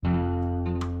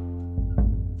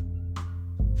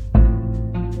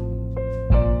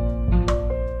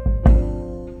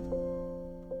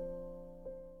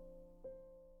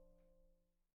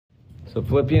So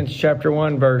Philippians chapter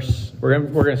 1 verse, we're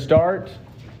going to start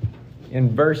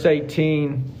in verse 18,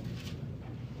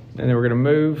 and then we're going to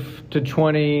move to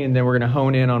 20, and then we're going to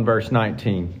hone in on verse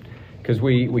 19. Because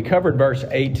we covered verse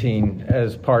 18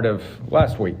 as part of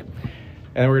last week.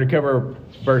 And we're going to cover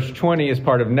verse 20 as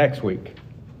part of next week.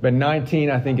 But 19,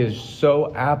 I think, is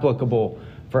so applicable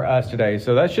for us today.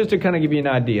 So that's just to kind of give you an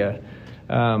idea.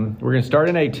 We're going to start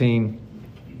in 18,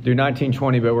 do 19,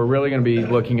 20, but we're really going to be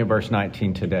looking at verse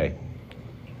 19 today.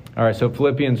 All right, so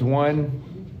Philippians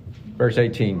 1, verse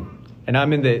 18. And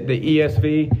I'm in the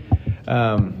ESV.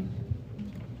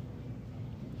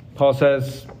 Paul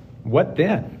says, "What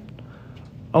then?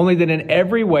 Only that in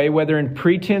every way, whether in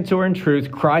pretense or in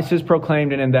truth, Christ is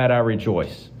proclaimed, and in that I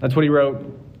rejoice." That's what he wrote.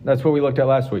 That's what we looked at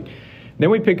last week. Then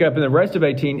we pick up in the rest of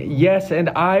 18, "Yes,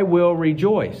 and I will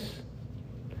rejoice.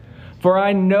 For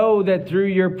I know that through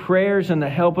your prayers and the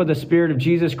help of the Spirit of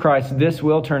Jesus Christ, this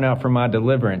will turn out for my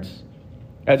deliverance.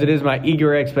 As it is my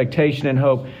eager expectation and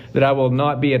hope that I will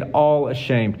not be at all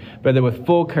ashamed, but that with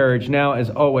full courage, now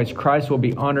as always, Christ will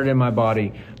be honored in my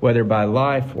body, whether by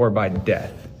life or by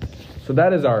death." So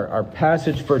that is our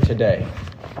passage for today.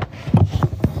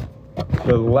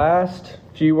 The last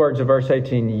few words of verse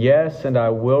 18, "Yes, and I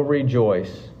will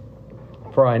rejoice,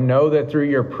 for I know that through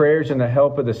your prayers and the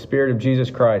help of the Spirit of Jesus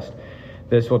Christ,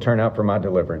 this will turn out for my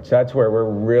deliverance." That's where we're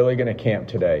really going to camp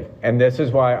today. And this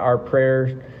is why our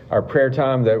prayer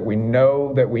time that we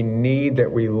know, that we need, that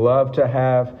we love to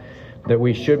have, that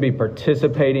we should be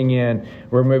participating in,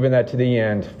 we're moving that to the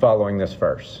end following this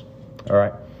verse. All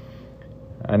right?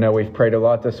 I know we've prayed a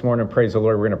lot this morning. Praise the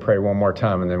Lord. We're going to pray one more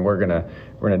time, and then we're going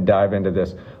to dive into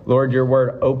this. Lord, your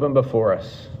word open before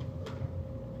us.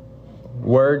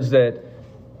 Words that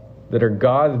are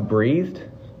God-breathed,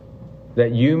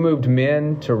 that you moved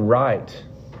men to write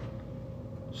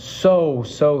so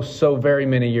very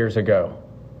many years ago.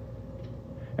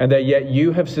 And that yet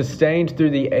you have sustained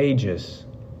through the ages,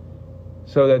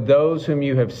 so that those whom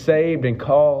you have saved and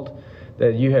called,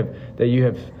 that you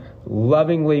have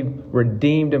lovingly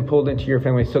redeemed and pulled into your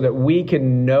family, so that we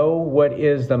can know what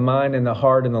is the mind and the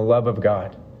heart and the love of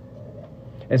God.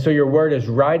 And so your word is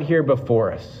right here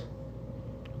before us.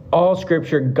 All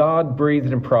Scripture,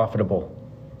 God-breathed and profitable,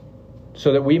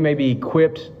 so that we may be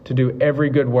equipped to do every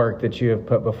good work that you have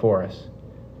put before us.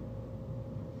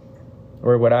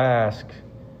 Lord, what I ask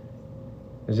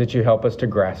is that you help us to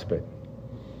grasp it,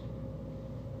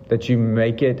 that you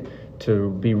make it to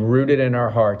be rooted in our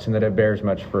hearts, and that it bears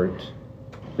much fruit.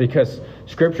 Because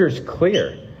Scripture is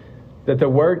clear that the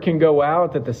word can go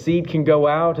out, that the seed can go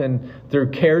out, and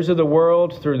through cares of the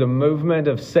world, through the movement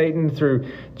of Satan, through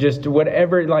just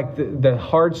whatever, like the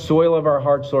hard soil of our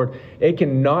hearts, Lord, it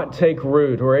cannot take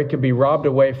root, or it could be robbed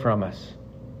away from us.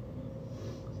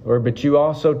 Lord, but you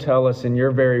also tell us in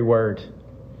your very word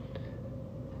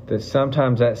that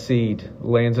sometimes that seed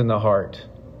lands in the heart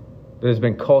that has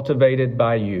been cultivated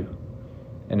by you,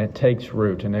 and it takes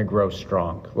root and it grows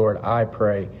strong. Lord, I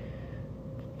pray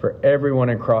for everyone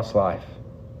in Cross Life,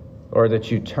 or that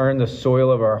you turn the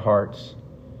soil of our hearts.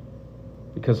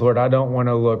 Because, Lord, I don't want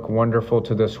to look wonderful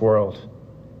to this world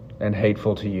and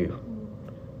hateful to you.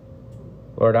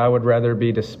 Lord, I would rather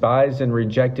be despised and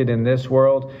rejected in this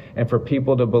world, and for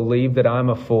people to believe that I'm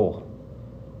a fool.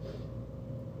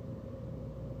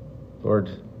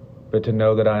 Lord, but to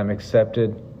know that I am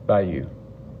accepted by you.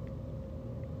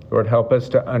 Lord, help us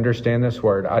to understand this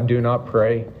word. I do not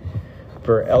pray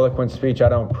for eloquent speech. I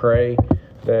don't pray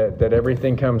that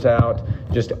everything comes out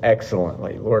just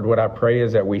excellently. Lord, what I pray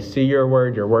is that we see your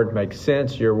word makes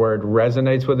sense, your word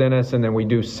resonates within us, and then we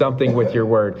do something with your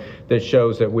word that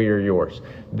shows that we are yours.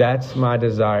 That's my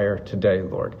desire today,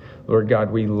 Lord. Lord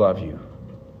God, we love you,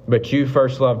 but you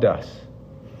first loved us.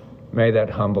 May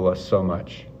that humble us so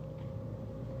much.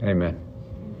 Amen.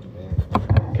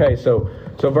 Okay, so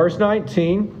verse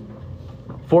 19,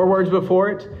 4 words before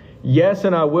it. "Yes,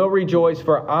 and I will rejoice,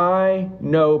 for I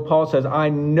know," Paul says, "I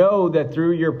know that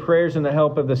through your prayers and the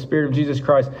help of the Spirit of Jesus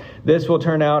Christ, this will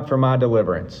turn out for my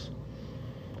deliverance."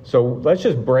 So let's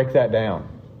just break that down.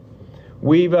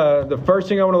 The first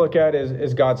thing I want to look at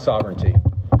is God's sovereignty.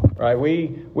 Right?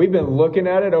 We've been looking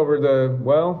at it over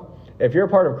if you're a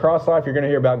part of Cross Life, you're going to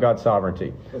hear about God's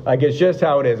sovereignty. Like, it's just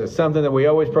how it is. It's something that we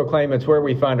always proclaim. It's where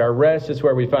we find our rest. It's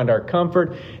where we find our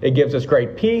comfort. It gives us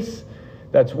great peace.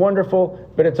 That's wonderful,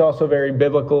 but it's also very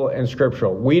biblical and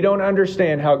scriptural. We don't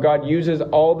understand how God uses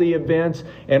all the events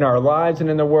in our lives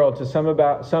and in the world to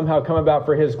somehow come about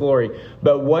for His glory.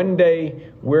 But one day,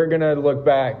 we're going to look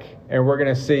back and we're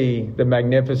going to see the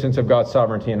magnificence of God's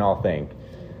sovereignty in all things.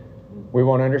 We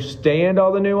won't understand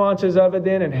all the nuances of it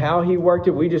then and how He worked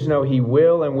it. We just know He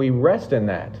will, and we rest in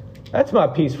that. That's my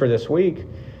peace for this week.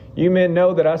 You men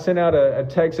know that I sent out a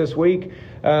text this week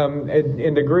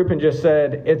in the group and just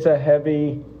said, it's a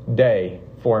heavy day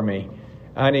for me.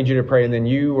 I need you to pray. And then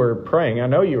you were praying. I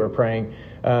know you were praying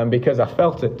because I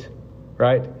felt it,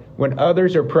 right? When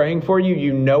others are praying for you,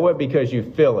 you know it because you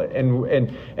feel it.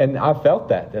 And I felt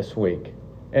that this week.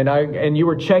 And you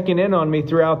were checking in on me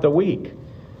throughout the week.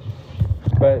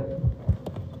 But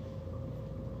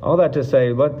all that to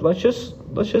say, let's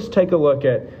just take a look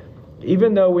at,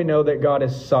 even though we know that God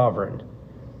is sovereign,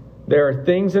 there are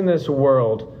things in this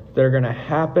world that are going to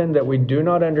happen that we do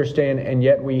not understand, and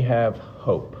yet we have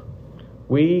hope.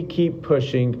 We keep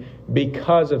pushing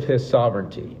because of his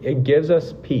sovereignty. It gives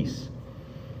us peace.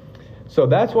 So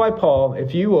that's why Paul,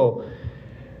 if you will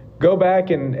go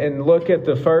back and look at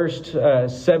the first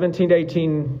 17 to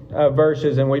 18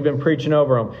 verses, and we've been preaching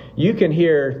over them, you can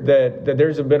hear that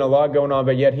there's been a lot going on,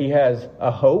 but yet he has a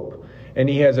hope, and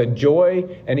he has a joy,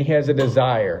 and he has a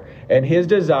desire. And his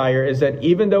desire is that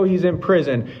even though he's in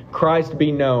prison, Christ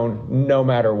be known no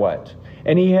matter what.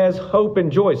 And he has hope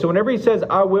and joy. So whenever he says,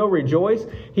 I will rejoice,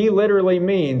 he literally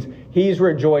means he's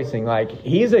rejoicing. Like,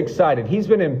 he's excited. He's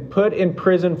been put in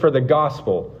prison for the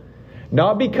gospel.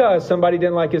 Not because somebody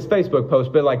didn't like his Facebook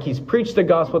post, but like he's preached the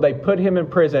gospel, they put him in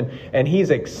prison, and he's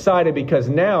excited because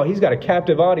now he's got a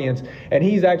captive audience, and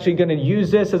he's actually going to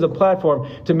use this as a platform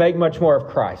to make much more of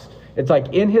Christ. It's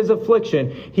like in his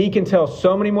affliction, he can tell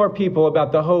so many more people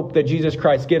about the hope that Jesus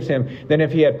Christ gives him than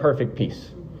if he had perfect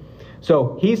peace.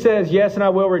 So he says, yes, and I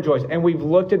will rejoice. And we've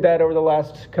looked at that over the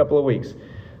last couple of weeks.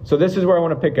 So this is where I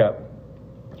want to pick up.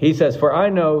 He says, for I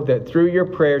know that through your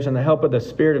prayers and the help of the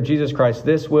Spirit of Jesus Christ,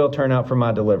 this will turn out for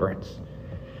my deliverance.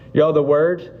 Y'all, the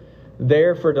word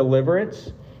there for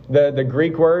deliverance, the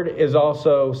Greek word is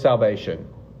also salvation.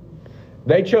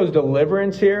 They chose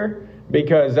deliverance here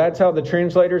because that's how the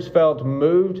translators felt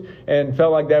moved and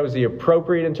felt like that was the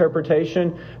appropriate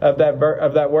interpretation of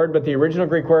that word. But the original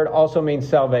Greek word also means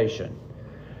salvation.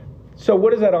 So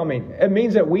what does that all mean? It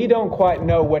means that we don't quite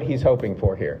know what he's hoping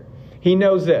for here. He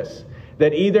knows this,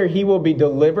 that either he will be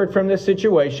delivered from this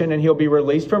situation and he'll be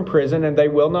released from prison and they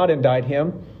will not indict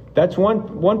him. That's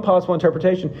one possible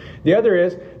interpretation. The other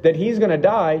is that he's going to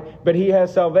die, but he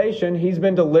has salvation. He's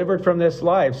been delivered from this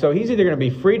life. So he's either going to be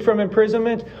freed from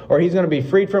imprisonment or he's going to be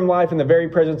freed from life in the very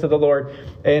presence of the Lord.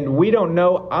 And we don't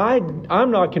know.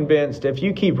 I'm not convinced. If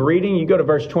you keep reading, you go to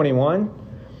verse 21.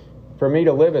 For me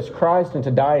to live as Christ and to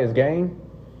die as gain.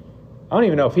 I don't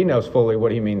even know if he knows fully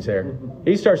what he means there.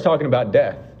 He starts talking about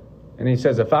death. And he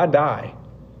says, if I die,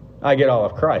 I get all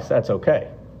of Christ. That's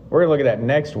okay. We're going to look at that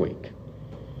next week.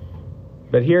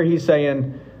 But here he's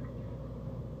saying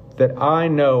that I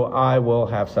know I will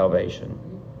have salvation.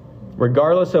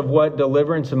 Regardless of what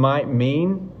deliverance might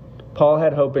mean, Paul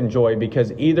had hope and joy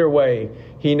because either way,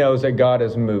 he knows that God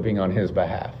is moving on his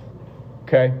behalf.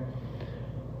 Okay?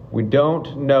 We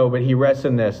don't know, but he rests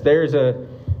in this.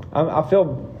 I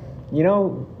feel,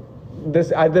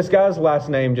 this guy's last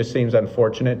name just seems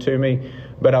unfortunate to me,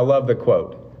 but I love the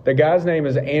quote. The guy's name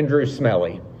is Andrew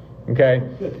Smelly. Okay?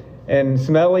 Good. And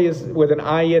Smelly is with an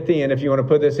I at the end, if you want to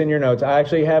put this in your notes. I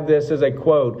actually have this as a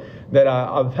quote that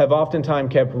I have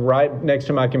oftentimes kept right next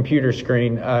to my computer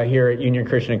screen here at Union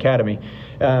Christian Academy,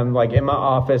 like in my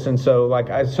office. And so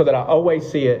so that I always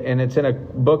see it. And it's in a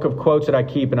book of quotes that I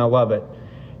keep, and I love it.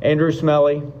 Andrew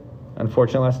Smelly,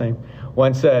 unfortunate last name,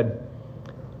 once said,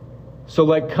 so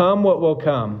let come what will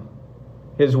come.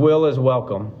 His will is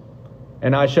welcome,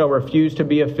 and I shall refuse to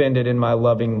be offended in my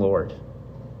loving Lord.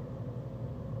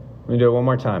 Let me do it one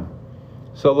more time.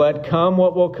 So let come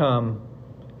what will come.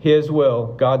 His will,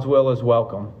 God's will, is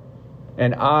welcome,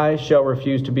 and I shall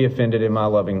refuse to be offended in my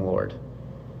loving Lord.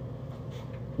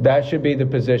 That should be the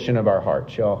position of our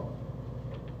hearts, y'all.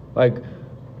 Like,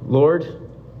 Lord,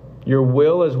 your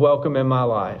will is welcome in my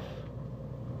life,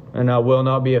 and I will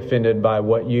not be offended by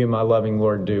what you, my loving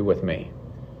Lord, do with me.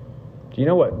 Do you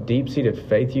know what deep-seated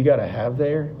faith you got to have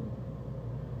there?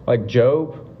 Like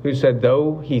Job, who said,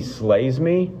 though he slays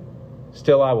me,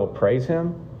 still I will praise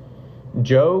him.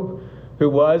 Job, who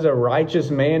was a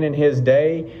righteous man in his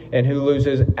day and who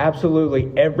loses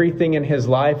absolutely everything in his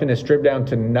life and is stripped down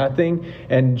to nothing.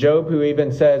 And Job, who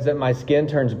even says that my skin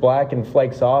turns black and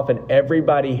flakes off and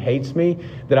everybody hates me,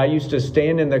 that I used to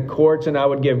stand in the courts and I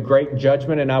would give great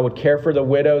judgment and I would care for the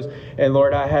widows. And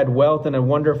Lord, I had wealth and a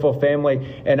wonderful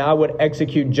family and I would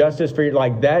execute justice for you.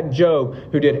 Like that Job,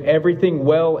 who did everything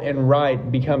well and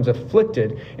right, becomes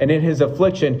afflicted. And in his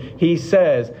affliction, he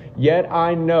says, yet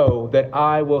I know that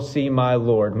I will see my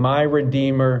Lord, my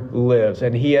Redeemer lives,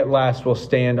 and he at last will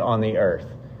stand on the earth.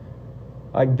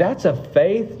 Like, that's a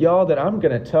faith, y'all, that I'm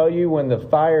going to tell you when the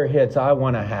fire hits, I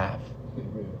want to have.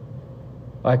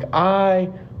 Like, I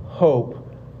hope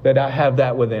that I have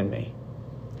that within me.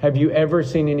 Have you ever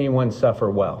seen anyone suffer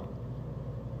well?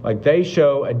 Like, they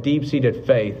show a deep-seated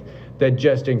faith that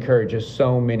just encourages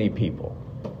so many people.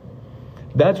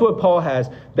 That's what Paul has.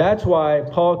 That's why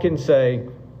Paul can say,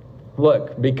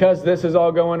 look, because this is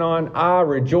all going on, I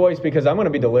rejoice because I'm going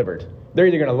to be delivered. They're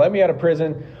either going to let me out of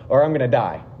prison or I'm going to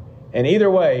die. And either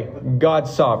way,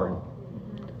 God's sovereign.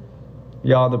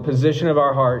 Y'all, the position of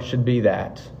our heart should be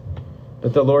that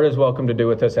the Lord is welcome to do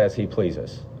with us as He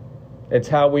pleases. It's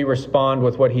how we respond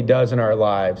with what He does in our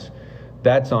lives.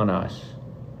 That's on us.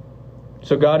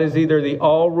 So God is either the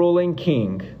all-ruling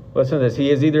king. Listen to this.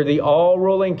 He is either the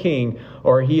all-ruling king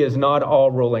or He is not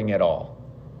all-ruling at all.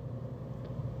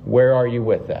 Where are you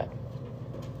with that?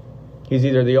 He's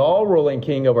either the all-ruling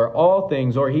king over all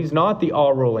things or He's not the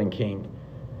all-ruling king.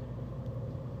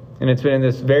 And it's been in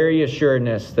this very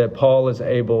assuredness that Paul is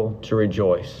able to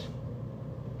rejoice.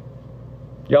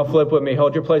 Y'all flip with me.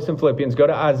 Hold your place in Philippians. Go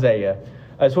to Isaiah.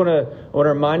 I just want to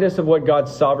remind us of what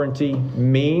God's sovereignty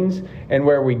means and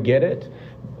where we get it.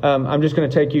 I'm just going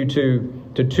to take you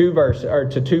to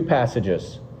two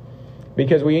passages,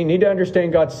 because we need to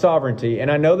understand God's sovereignty.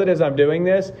 And I know that as I'm doing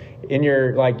this,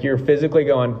 you're physically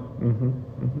going,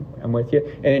 I'm with you.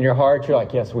 And in your heart, you're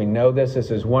like, yes, we know this. This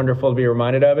is wonderful to be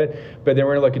reminded of it. But then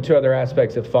we're going to look at two other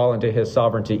aspects that fall into His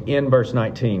sovereignty in verse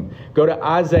 19. Go to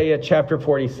Isaiah chapter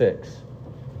 46.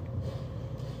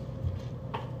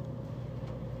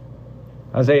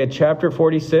 Isaiah chapter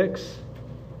 46,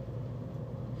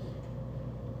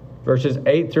 verses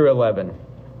 8 through 11.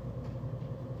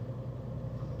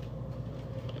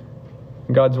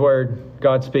 God's word,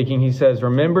 God speaking, He says,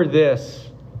 Remember this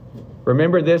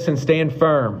and stand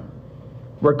firm.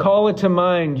 Recall it to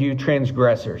mind, you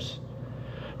transgressors.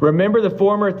 Remember the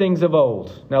former things of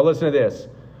old. Now listen to this.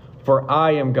 For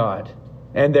I am God,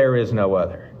 and there is no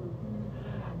other.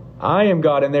 I am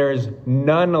God, and there is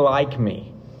none like me.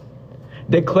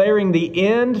 Declaring the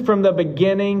end from the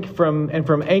beginning, from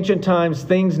ancient times,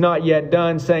 things not yet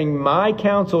done, saying, My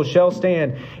counsel shall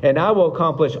stand, and I will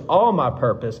accomplish all my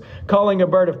purpose. Calling a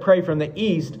bird of prey from the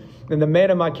east, and the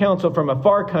man of my counsel from a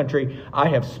far country. I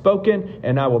have spoken,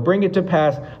 and I will bring it to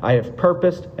pass. I have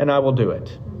purposed, and I will do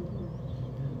it.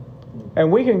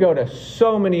 And we can go to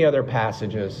so many other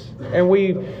passages, and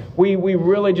we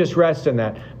really just rest in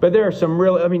that. But there are some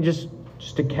just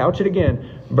to couch it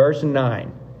again, verse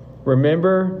 9.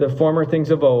 Remember the former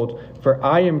things of old, for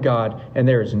I am God, and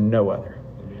there is no other.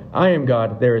 I am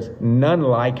God, there is none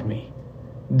like me.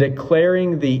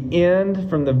 Declaring the end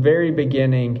from the very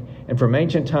beginning, and from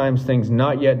ancient times things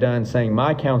not yet done, saying,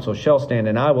 My counsel shall stand,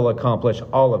 and I will accomplish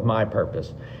all of my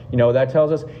purpose. You know what that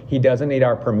tells us? He doesn't need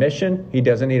our permission. He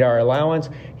doesn't need our allowance.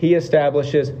 He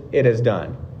establishes it is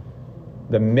done.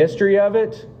 The mystery of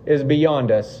it is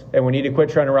beyond us, and we need to quit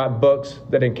trying to write books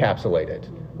that encapsulate it.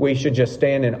 We should just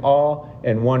stand in awe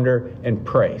and wonder and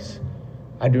praise.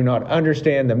 I do not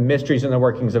understand the mysteries and the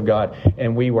workings of God,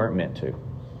 and we weren't meant to.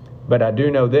 But I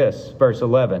do know this, verse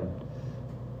 11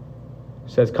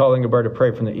 says, calling a bird of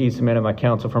prey from the east, a man of my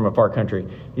counsel from a far country.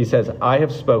 He says, I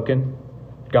have spoken,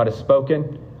 God has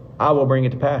spoken, I will bring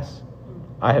it to pass.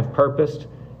 I have purposed,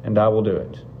 and I will do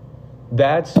it.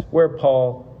 That's where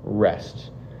Paul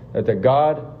rests. That the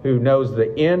God who knows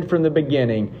the end from the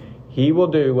beginning, He will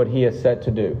do what He has set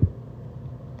to do.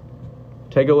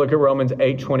 Take a look at Romans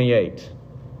 8:28.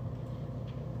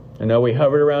 I know we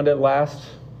hovered around it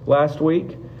last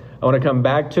week. I want to come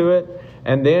back to it.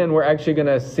 And then we're actually going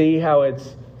to see how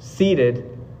it's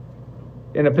seated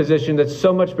in a position that's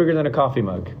so much bigger than a coffee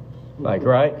mug.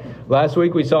 Right? Last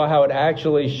week we saw how it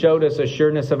actually showed us a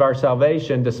sureness of our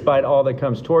salvation despite all that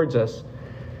comes towards us.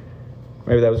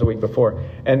 Maybe that was a week before.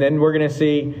 And then we're going to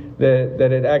see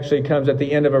that it actually comes at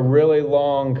the end of a really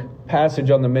long passage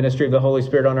on the ministry of the Holy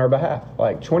Spirit on our behalf.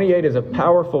 28 is a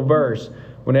powerful verse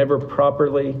whenever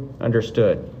properly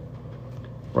understood.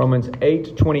 Romans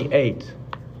 8:28,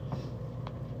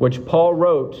 which Paul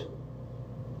wrote.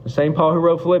 The same Paul who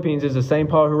wrote Philippians is the same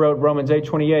Paul who wrote Romans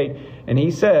 8:28. And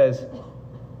he says,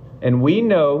 And we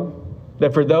know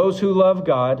that for those who love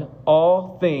God,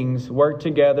 all things work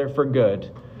together for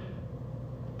good,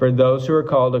 for those who are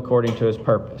called according to His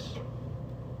purpose.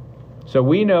 So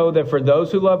we know that for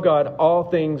those who love God, all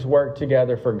things work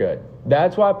together for good.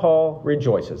 That's why Paul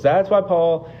rejoices. That's why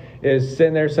Paul is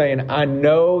sitting there saying, I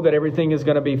know that everything is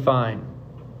going to be fine.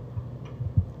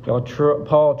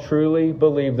 Paul truly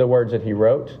believed the words that he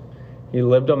wrote. He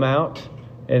lived them out,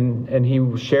 and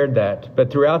he shared that.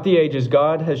 But throughout the ages,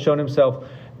 God has shown Himself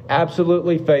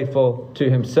absolutely faithful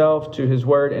to Himself, to His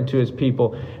word, and to His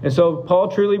people. And so Paul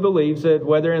truly believes that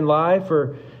whether in life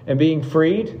or in being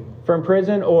freed, from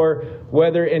prison or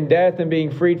whether in death and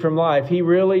being freed from life, he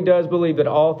really does believe that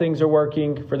all things are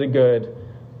working for the good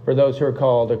for those who are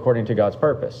called according to God's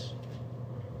purpose.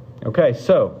 Okay,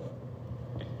 so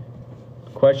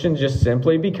the question just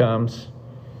simply becomes,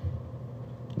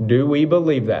 do we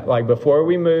believe that? Like before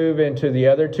we move into the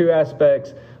other two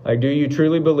aspects, like do you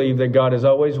truly believe that God is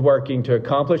always working to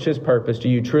accomplish his purpose? Do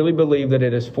you truly believe that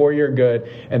it is for your good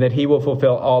and that he will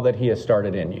fulfill all that he has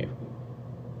started in you?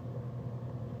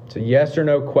 It's a yes or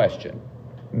no question.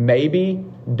 Maybe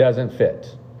doesn't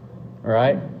fit. All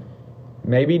right?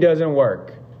 Maybe doesn't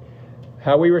work.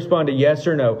 How we respond to yes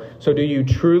or no. So do you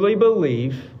truly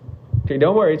believe? Okay,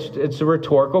 don't worry. It's a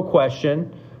rhetorical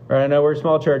question. Right? I know we're a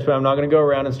small church, but I'm not going to go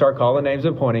around and start calling names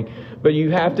and pointing. But you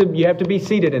have to be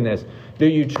seated in this. Do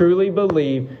you truly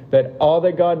believe that all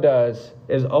that God does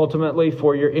is ultimately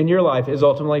in your life is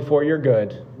ultimately for your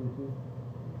good?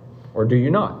 Or do you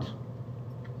not?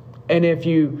 And if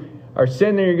you are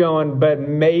sitting there going, but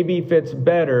maybe fits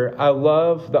better, I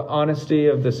love the honesty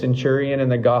of the centurion in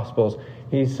the Gospels.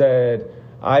 He said,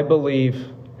 I believe,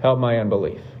 help my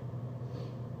unbelief.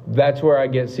 That's where I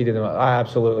get seated. I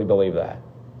absolutely believe that.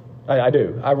 I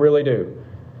do. I really do.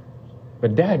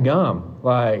 But dadgum,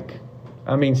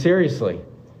 seriously.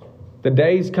 The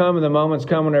days come and the moments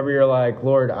come whenever you're like,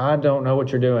 Lord, I don't know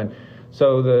what you're doing.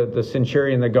 So the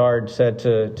centurion, the guard, said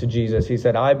to Jesus, he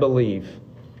said, I believe,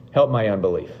 help my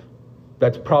unbelief.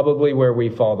 That's probably where we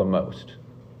fall the most.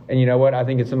 And you know what? I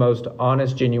think it's the most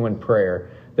honest, genuine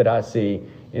prayer that I see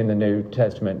in the New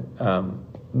Testament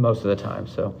most of the time.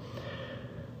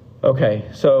 Okay,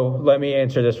 so let me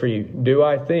answer this for you. Do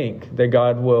I think that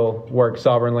God will work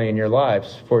sovereignly in your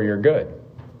lives for your good?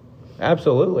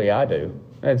 Absolutely, I do.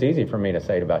 That's easy for me to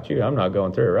say it about you. I'm not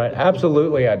going through it, right?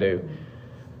 Absolutely, I do.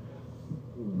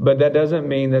 But that doesn't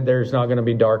mean that there's not going to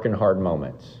be dark and hard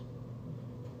moments.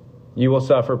 You will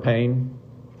suffer pain.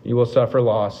 You will suffer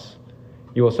loss.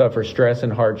 You will suffer stress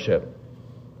and hardship.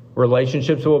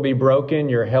 Relationships will be broken.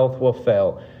 Your health will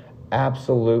fail.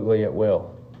 Absolutely, it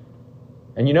will.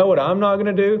 And you know what I'm not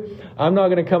going to do? I'm not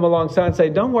going to come alongside and say,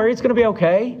 don't worry, it's going to be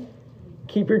okay.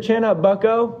 Keep your chin up,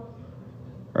 bucko.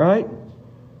 Right?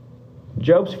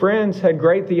 Job's friends had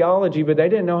great theology, but they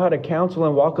didn't know how to counsel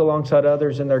and walk alongside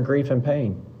others in their grief and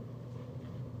pain.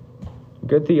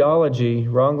 Good theology,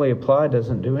 wrongly applied,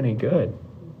 doesn't do any good.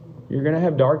 You're going to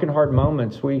have dark and hard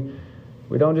moments. We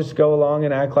don't just go along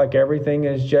and act like everything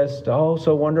is just,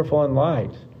 so wonderful and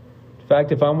light. In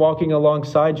fact, if I'm walking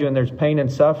alongside you and there's pain and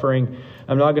suffering,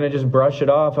 I'm not going to just brush it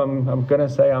off. I'm going to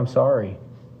say, I'm sorry.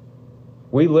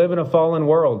 We live in a fallen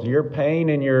world. Your pain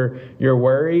and your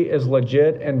worry is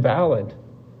legit and valid.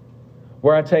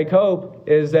 Where I take hope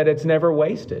is that it's never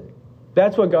wasted.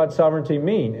 That's what God's sovereignty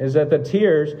means, is that the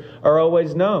tears are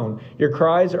always known. Your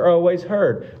cries are always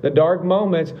heard. The dark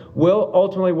moments will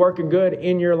ultimately work a good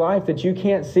in your life that you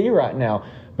can't see right now.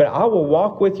 But I will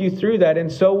walk with you through that, and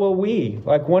so will we,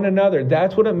 like one another.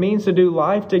 That's what it means to do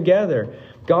life together.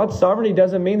 God's sovereignty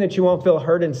doesn't mean that you won't feel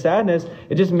hurt and sadness.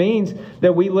 It just means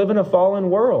that we live in a fallen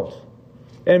world.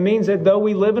 And it means that though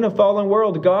we live in a fallen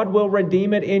world, God will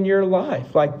redeem it in your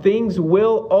life. Like things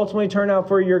will ultimately turn out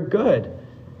for your good.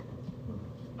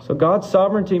 So God's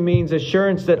sovereignty means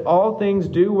assurance that all things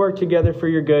do work together for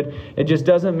your good. It just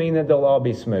doesn't mean that they'll all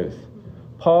be smooth.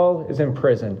 Paul is in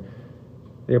prison.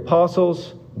 The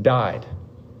apostles died.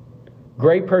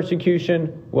 Great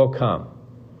persecution will come.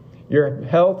 Your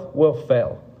health will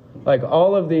fail. Like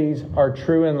all of these are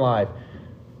true in life.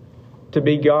 To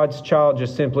be God's child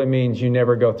just simply means you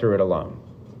never go through it alone.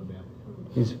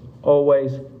 He's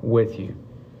always with you.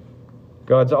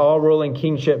 God's all-ruling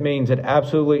kingship means that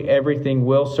absolutely everything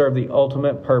will serve the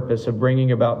ultimate purpose of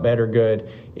bringing about better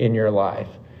good in your life.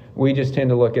 We just tend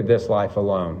to look at this life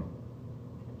alone.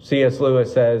 C.S.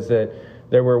 Lewis says that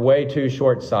we're way too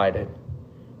short-sighted,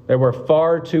 that we're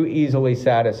far too easily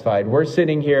satisfied. We're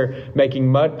sitting here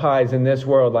making mud pies in this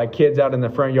world like kids out in the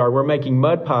front yard. We're making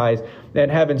mud pies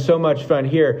and having so much fun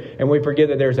here, and we forget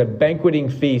that there's a banqueting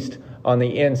feast on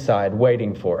the inside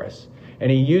waiting for us. And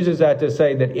he uses that to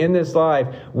say that in this life,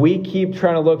 we keep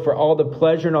trying to look for all the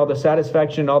pleasure and all the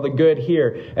satisfaction and all the good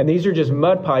here. And these are just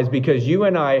mud pies because you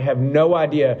and I have no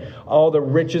idea all the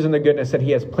riches and the goodness that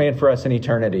he has planned for us in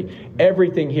eternity.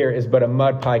 Everything here is but a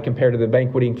mud pie compared to the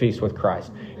banqueting feast with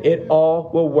Christ. It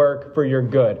all will work for your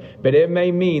good. But it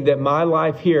may mean that my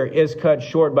life here is cut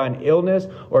short by an illness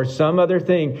or some other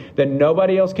thing that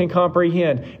nobody else can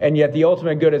comprehend. And yet the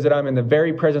ultimate good is that I'm in the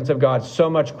very presence of God so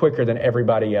much quicker than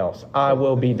everybody else. I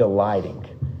will be delighting.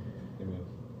 Amen.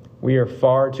 We are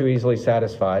far too easily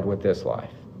satisfied with this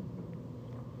life.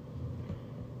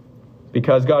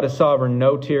 Because God is sovereign,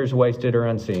 no tears wasted or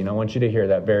unseen. I want you to hear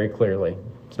that very clearly.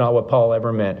 It's not what Paul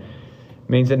ever meant. It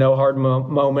means that no hard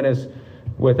moment is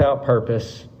without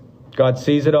purpose. God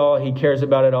sees it all. He cares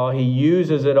about it all. He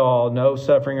uses it all. No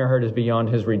suffering or hurt is beyond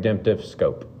his redemptive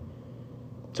scope.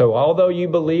 So although you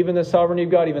believe in the sovereignty of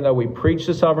God, even though we preach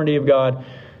the sovereignty of God,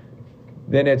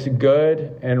 then it's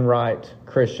good and right,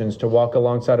 Christians, to walk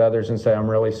alongside others and say, I'm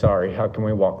really sorry. How can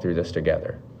we walk through this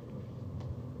together?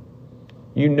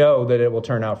 You know that it will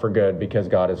turn out for good because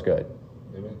God is good.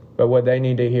 Amen. But what they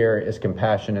need to hear is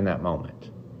compassion in that moment.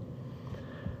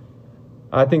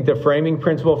 I think the framing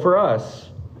principle for us,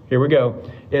 here we go,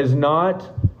 is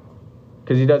not,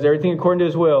 because he does everything according to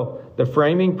his will, the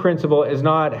framing principle is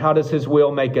not how does his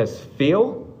will make us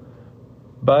feel,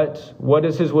 but what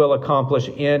does his will accomplish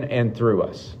in and through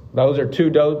us? Those are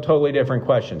two totally different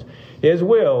questions. His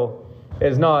will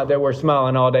is not that we're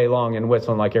smiling all day long and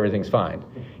whistling like everything's fine.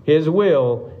 His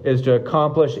will is to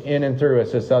accomplish in and through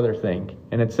us this other thing.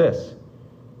 And it's this.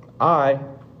 I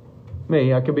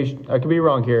could be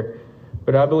wrong here,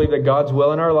 but I believe that God's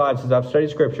will in our lives, as I've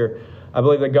studied Scripture, I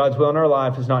believe that God's will in our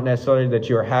life is not necessarily that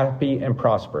you are happy and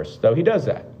prosperous, though he does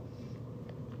that.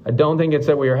 I don't think it's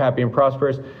that we are happy and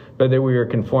prosperous, but that we are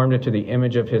conformed into the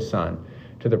image of his Son,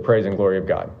 to the praise and glory of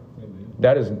God. Amen.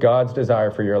 That is God's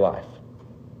desire for your life.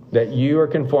 That you are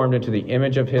conformed into the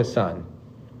image of his Son,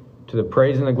 to the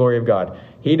praise and the glory of God.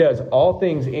 He does all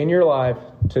things in your life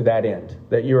to that end,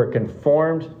 that you are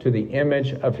conformed to the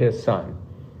image of his Son.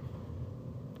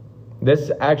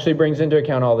 This actually brings into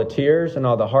account all the tears and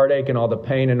all the heartache and all the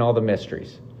pain and all the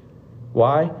mysteries.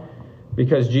 Why?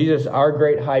 Because Jesus, our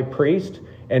great high priest,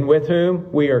 and with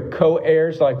whom we are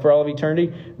co-heirs like for all of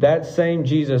eternity, that same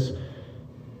Jesus,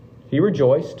 he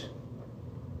rejoiced.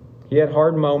 He had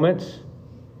hard moments.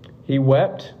 He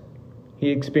wept. He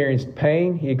experienced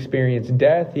pain. He experienced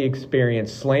death. He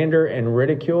experienced slander and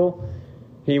ridicule.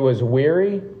 He was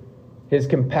weary. His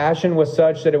compassion was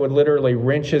such that it would literally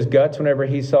wrench his guts whenever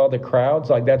he saw the crowds.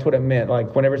 Like, that's what it meant.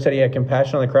 Like, whenever it said he had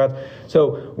compassion on the crowds.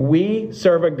 So we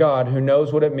serve a God who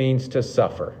knows what it means to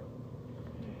suffer.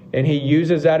 And he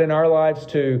uses that in our lives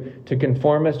to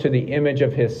conform us to the image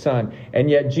of his Son. And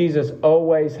yet Jesus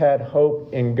always had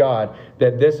hope in God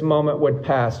that this moment would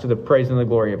pass to the praise and the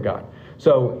glory of God.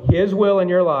 So his will in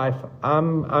your life,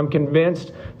 I'm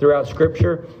convinced throughout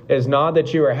Scripture, is not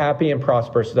that you are happy and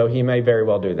prosperous, though he may very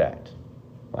well do that.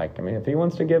 Like, I mean, if he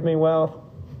wants to give me wealth,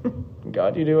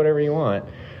 God, you do whatever you want.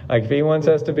 Like, if he wants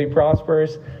us to be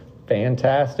prosperous,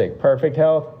 fantastic. Perfect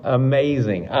health,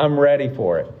 amazing. I'm ready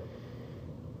for it.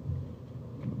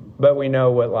 But we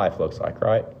know what life looks like,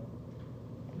 right?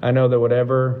 I know that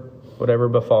whatever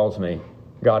befalls me,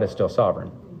 God is still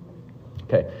sovereign.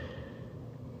 Okay.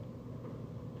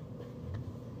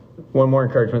 One more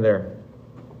encouragement there.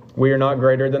 We are not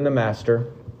greater than the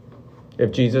Master.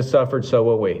 If Jesus suffered, so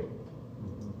will we.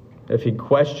 If he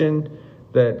questioned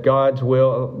that God's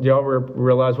will, do y'all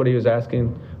realize what he was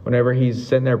asking? Whenever he's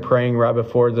sitting there praying right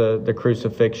before the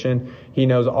crucifixion, he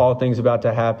knows all things about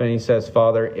to happen. He says,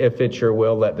 Father, if it's your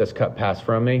will, let this cup pass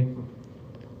from me.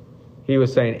 He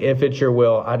was saying, if it's your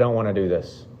will, I don't want to do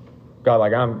this.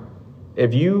 God,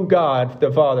 if you, God,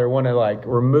 the Father, want to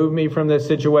remove me from this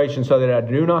situation so that I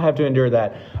do not have to endure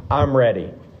that, I'm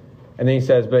ready. And then he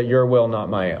says, but your will, not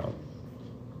my own.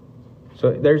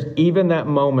 So there's even that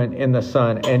moment in the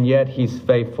Son, and yet he's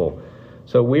faithful.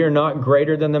 So we are not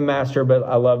greater than the Master, but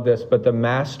I love this, but the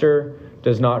Master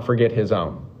does not forget his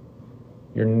own.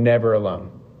 You're never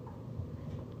alone.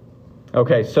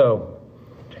 Okay, so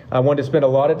I want to spend a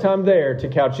lot of time there to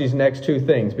couch these next two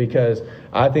things because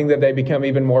I think that they become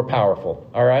even more powerful.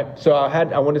 All right? So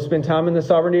I want to spend time in the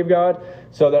sovereignty of God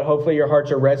so that hopefully your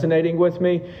hearts are resonating with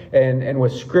me and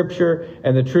with Scripture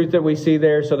and the truth that we see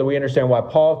there so that we understand why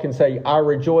Paul can say, I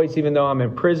rejoice even though I'm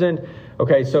imprisoned.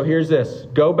 Okay, so here's this.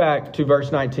 Go back to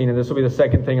verse 19, and this will be the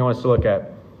second thing I want us to look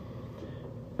at.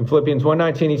 In Philippians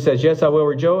 1:19, he says, yes, I will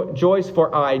rejoice,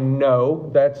 for I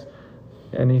know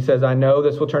and he says, I know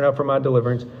this will turn out for my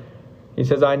deliverance. He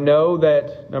says, I know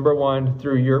that, number one,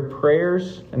 through your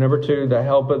prayers, and number two, the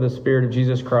help of the Spirit of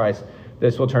Jesus Christ,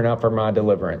 this will turn out for my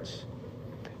deliverance.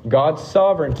 God's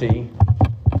sovereignty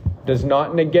does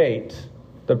not negate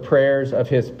the prayers of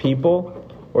his people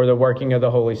or the working of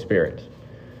the Holy Spirit.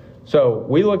 So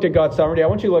we looked at God's sovereignty. I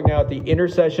want you to look now at the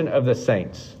intercession of the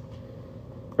saints.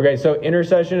 Okay, so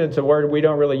intercession, it's a word we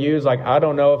don't really use. Like, I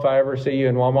don't know if I ever see you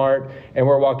in Walmart and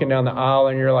we're walking down the aisle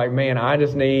and you're like, man, I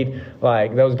just need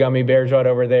those gummy bears right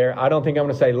over there. I don't think I'm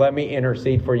going to say, let me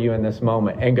intercede for you in this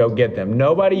moment and go get them.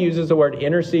 Nobody uses the word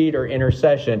intercede or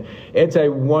intercession. It's a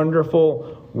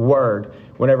wonderful word.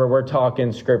 whenever we're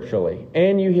talking scripturally.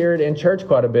 And you hear it in church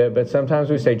quite a bit, but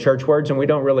sometimes we say church words and we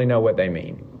don't really know what they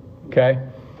mean. Okay?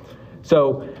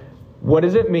 So what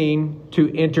does it mean to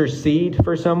intercede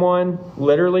for someone?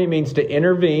 Literally means to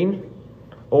intervene,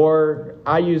 or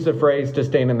I use the phrase to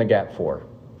stand in the gap for.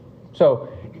 So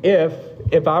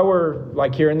if I were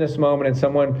like here in this moment and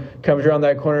someone comes around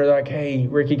that corner, they're like, hey,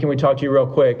 Ricky, can we talk to you real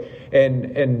quick?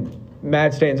 And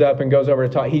Matt stands up and goes over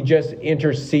to talk. He just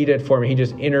interceded for me. He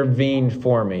just intervened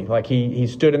for me. Like he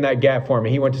stood in that gap for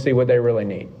me. He went to see what they really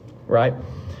need, right?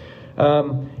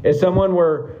 If someone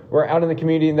were out in the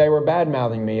community and they were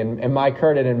bad-mouthing me and Mike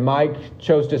heard it and Mike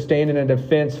chose to stand in a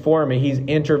defense for me, he's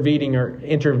intervening or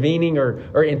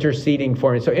interceding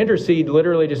for me. So intercede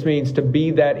literally just means to be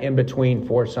that in-between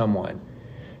for someone.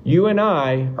 You and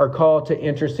I are called to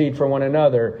intercede for one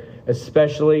another,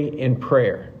 especially in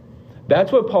prayer.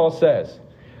 That's what Paul says.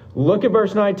 Look at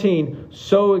verse 19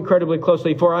 so incredibly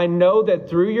closely. For I know that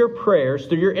through your prayers,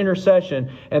 through your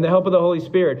intercession, and the help of the Holy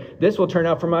Spirit, this will turn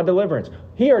out for my deliverance.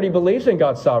 He already believes in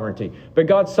God's sovereignty. But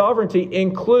God's sovereignty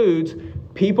includes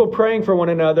people praying for one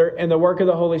another and the work of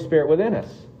the Holy Spirit within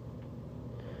us.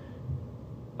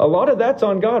 A lot of that's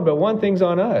on God, but one thing's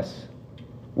on us.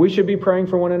 We should be praying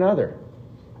for one another.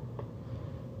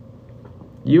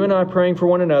 You and I praying for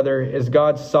one another is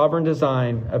God's sovereign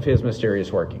design of His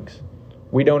mysterious workings.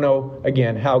 We don't know,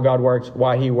 again, how God works,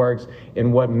 why He works,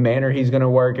 in what manner He's going to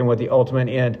work, and what the ultimate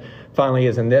end finally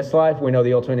is in this life. We know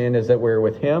the ultimate end is that we're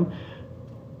with Him.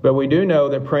 But we do know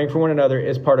that praying for one another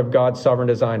is part of God's sovereign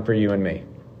design for you and me.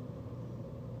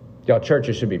 Y'all,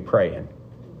 churches should be praying.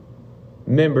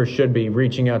 Members should be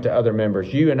reaching out to other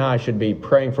members. You and I should be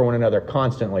praying for one another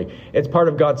constantly. It's part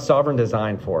of God's sovereign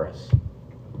design for us.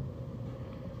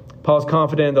 Paul's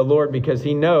confident in the Lord because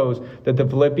he knows that the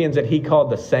Philippians that he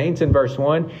called the saints in verse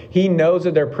 1, he knows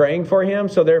that they're praying for him,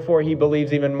 so therefore he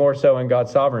believes even more so in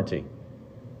God's sovereignty.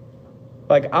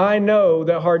 Like, I know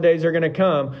that hard days are going to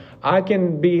come. I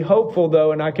can be hopeful,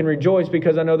 though, and I can rejoice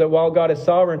because I know that while God is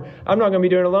sovereign, I'm not going to be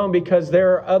doing it alone because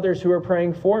there are others who are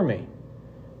praying for me.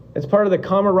 It's part of the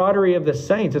camaraderie of the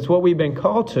saints. It's what we've been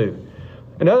called to.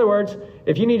 In other words,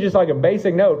 if you need just like a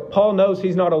basic note, Paul knows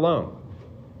he's not alone.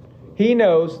 He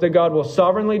knows that God will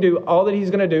sovereignly do all that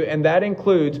He's going to do, and that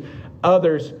includes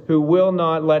others who will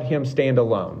not let Him stand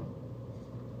alone.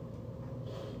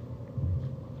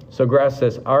 So grasp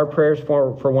this. Our prayers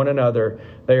for one another,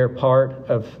 they are part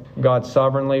of God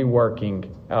sovereignly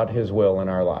working out His will in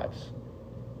our lives.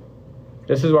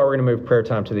 This is why we're going to move prayer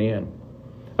time to the end.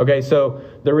 Okay, so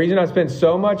the reason I spent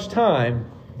so much time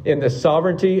in the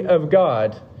sovereignty of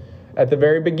God at the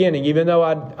very beginning, even though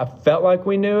I felt like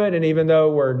we knew it, and even though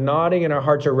we're nodding and our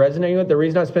hearts are resonating with it, the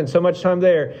reason I spent so much time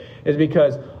there is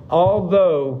because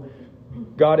although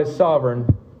God is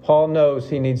sovereign, Paul knows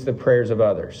he needs the prayers of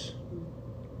others.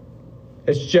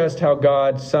 It's just how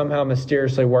God somehow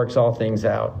mysteriously works all things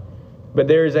out. But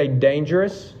there is a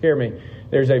dangerous, hear me,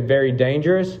 there's a very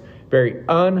dangerous, very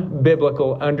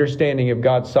unbiblical understanding of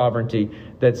God's sovereignty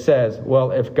that says,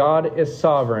 well, if God is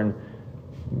sovereign,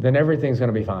 then everything's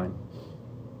going to be fine.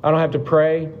 I don't have to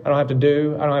pray. I don't have to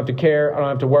do. I don't have to care. I don't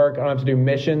have to work. I don't have to do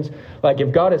missions. Like,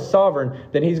 if God is sovereign,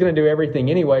 then He's going to do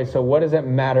everything anyway. So what does it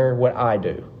matter what I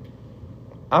do?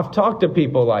 I've talked to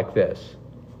people like this.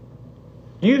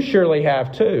 You surely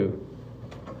have too.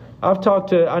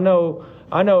 I know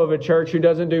of a church who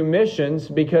doesn't do missions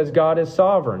because God is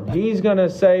sovereign. He's going to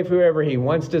save whoever He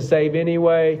wants to save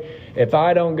anyway. If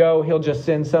I don't go, He'll just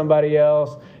send somebody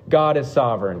else. God is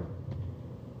sovereign.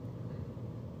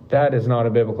 That is not a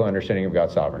biblical understanding of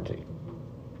God's sovereignty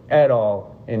at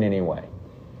all in any way.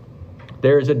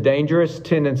 There is a dangerous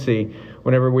tendency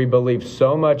whenever we believe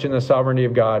so much in the sovereignty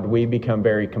of God, we become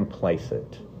very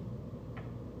complacent.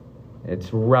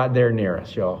 It's right there near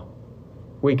us, y'all.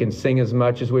 We can sing as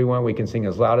much as we want. We can sing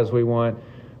as loud as we want.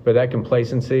 But that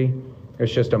complacency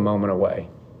is just a moment away.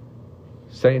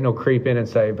 Satan will creep in and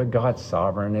say, but God's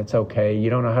sovereign. It's okay. You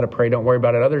don't know how to pray. Don't worry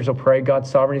about it. Others will pray.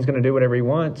 God's sovereign. He's going to do whatever He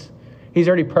wants. He's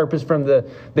already purposed from the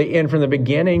end, from the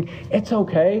beginning. It's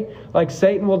okay. Like,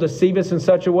 Satan will deceive us in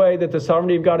such a way that the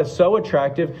sovereignty of God is so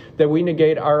attractive that we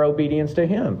negate our obedience to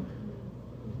Him.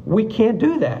 We can't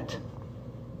do that.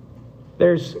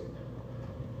 You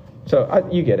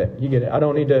get it. You get it.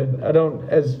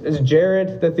 As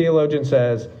Jared, the theologian,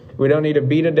 says, we don't need to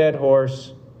beat a dead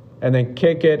horse and then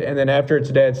kick it, and then after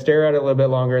it's dead, stare at it a little bit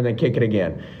longer and then kick it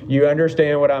again. You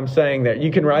understand what I'm saying there.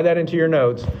 You can write that into your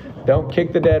notes. Don't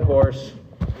kick the dead horse.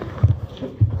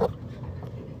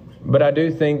 But I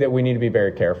do think that we need to be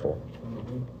very careful.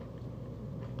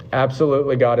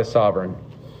 Absolutely, God is sovereign.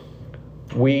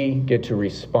 We get to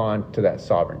respond to that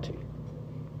sovereignty.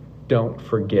 don't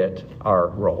forget our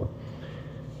role.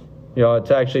 It's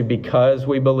actually because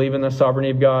we believe in the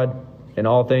sovereignty of God in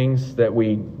all things that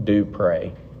we do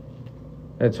pray.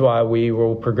 That's why we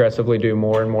will progressively do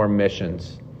more and more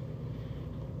missions.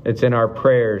 It's in our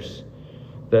prayers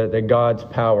that God's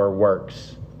power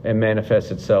works and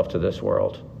manifests itself to this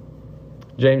world.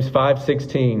 James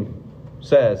 5:16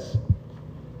 says,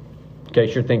 in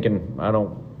case you're thinking, I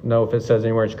don't know if it says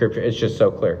anywhere in Scripture, it's just so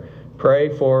clear. Pray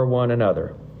for one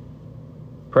another.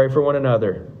 Pray for one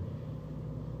another.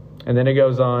 And then it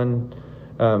goes on,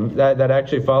 that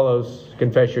actually follows,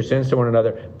 confess your sins to one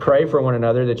another. Pray for one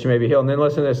another that you may be healed. And then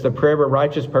listen to this, the prayer of a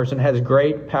righteous person has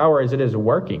great power as it is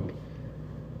working.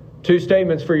 2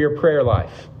 statements for your prayer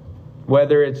life.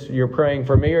 Whether it's you're praying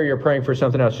for me or you're praying for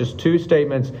something else. Just 2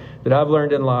 statements that I've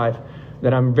learned in life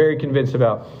that I'm very convinced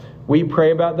about. We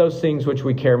pray about those things which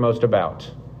we care most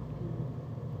about.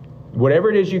 Whatever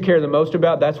it is you care the most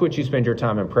about, that's what you spend your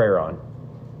time in prayer on.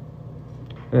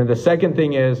 And then the second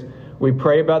thing is, we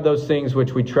pray about those things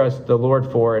which we trust the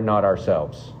Lord for and not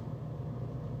ourselves.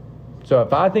 So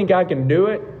if I think I can do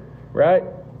it, right?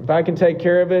 If I can take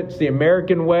care of it, it's the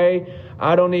American way.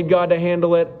 I don't need God to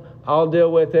handle it. I'll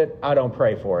deal with it. I don't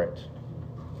pray for it.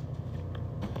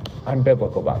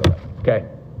 Unbiblical, by the way. Okay?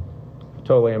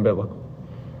 Totally unbiblical.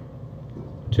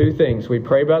 2 things. We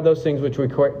pray about those things which we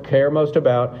care most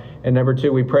about. And number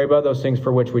 2, we pray about those things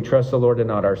for which we trust the Lord and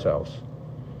not ourselves.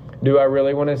 Do I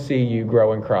really want to see you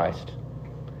grow in Christ?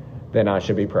 Then I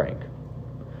should be praying.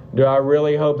 Do I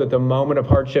really hope that the moment of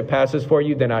hardship passes for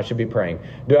you? Then I should be praying.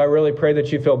 Do I really pray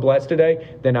that you feel blessed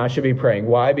today? Then I should be praying.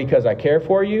 Why? Because I care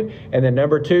for you. And then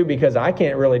number 2, because I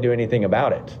can't really do anything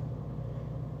about it.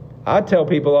 I tell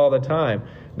people all the time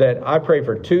that I pray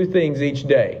for 2 things each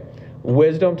day.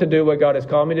 Wisdom to do what God has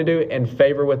called me to do, and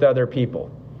favor with other people.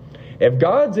 If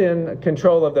God's in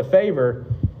control of the favor,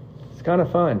 it's kind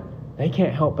of fun. They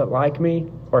can't help but like me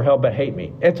or help but hate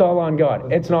me. It's all on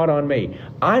God. It's not on me.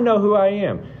 I know who I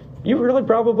am. You really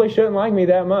probably shouldn't like me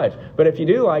that much. But if you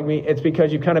do like me, it's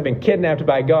because you've kind of been kidnapped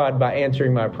by God by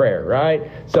answering my prayer,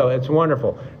 right? So it's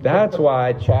wonderful. That's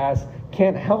why Chas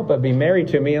can't help but be married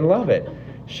to me and love it.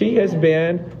 She has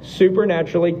been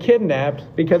supernaturally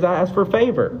kidnapped because I asked for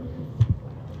favor.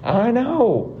 I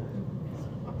know.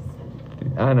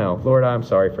 Lord, I'm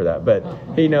sorry for that. But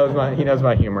He knows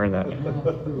my humor in that.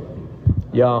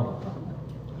 Y'all,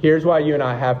 here's why you and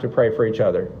I have to pray for each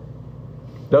other.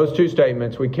 Those 2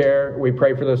 statements, we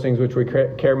pray for those things which we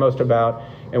care most about,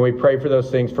 and we pray for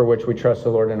those things for which we trust the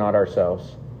Lord and not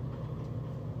ourselves.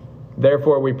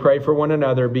 Therefore, we pray for one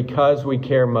another because we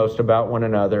care most about one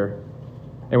another,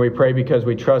 and we pray because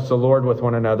we trust the Lord with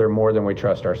one another more than we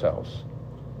trust ourselves.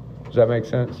 Does that make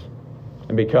sense?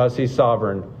 And because He's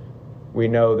sovereign, we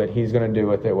know that He's going to do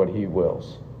with it what He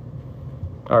wills.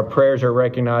 Our prayers are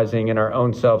recognizing in our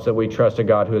own selves that we trust a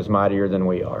God who is mightier than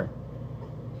we are.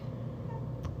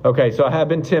 Okay, so I have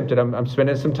been tempted. I'm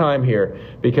spending some time here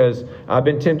because I've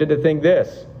been tempted to think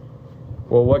this.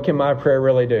 Well, what can my prayer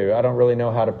really do? I don't really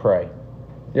know how to pray.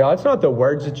 Yeah, it's not the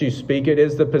words that you speak. It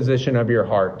is the position of your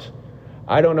heart.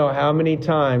 I don't know how many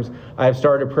times I've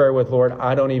started prayer with, Lord,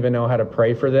 I don't even know how to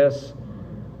pray for this,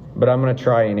 but I'm going to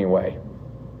try anyway.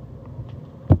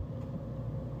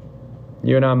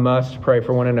 You and I must pray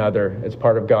for one another. It's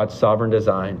part of God's sovereign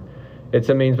design. It's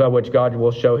a means by which God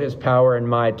will show His power and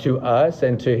might to us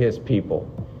and to His people.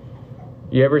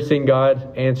 You ever seen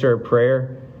God answer a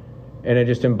prayer and it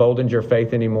just emboldens your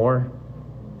faith anymore?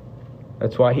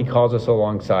 That's why He calls us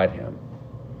alongside Him.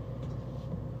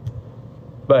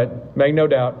 But make no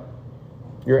doubt,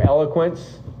 your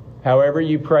eloquence, however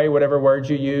you pray, whatever words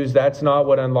you use, that's not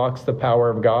what unlocks the power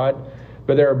of God.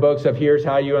 But there are books of here's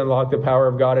how you unlock the power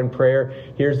of God in prayer.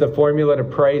 Here's the formula to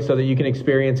pray so that you can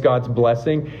experience God's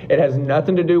blessing. It has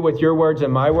nothing to do with your words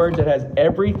and my words. It has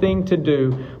everything to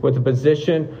do with the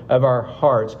position of our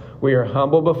hearts. We are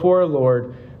humble before a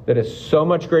Lord that is so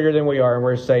much greater than we are. And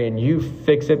we're saying, you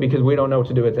fix it because we don't know what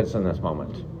to do with this in this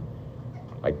moment.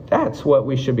 Like, that's what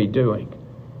we should be doing.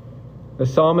 The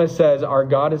psalmist says, our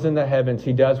God is in the heavens.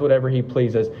 He does whatever He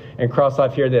pleases. And Cross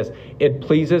Life, hear this. It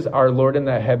pleases our Lord in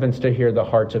the heavens to hear the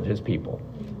hearts of His people.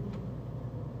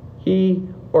 He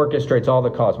orchestrates all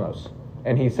the cosmos.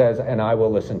 And He says, and I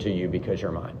will listen to you because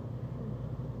you're mine.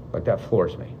 Like, that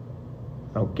floors me.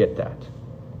 I don't get that.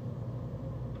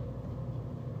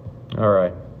 All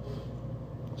right.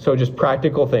 So just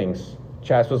practical things.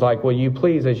 Chas was like, will you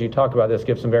please, as you talk about this,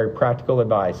 give some very practical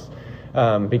advice?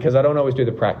 Because I don't always do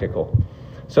the practical.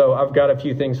 So I've got a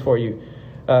few things for you.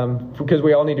 Because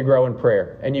we all need to grow in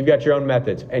prayer. And you've got your own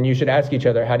methods. And you should ask each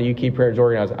other, how do you keep prayers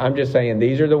organized? I'm just saying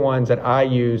these are the ones that I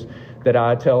use that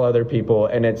I tell other people,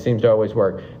 and it seems to always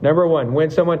work. Number one, when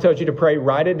someone tells you to pray,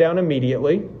 write it down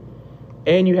immediately,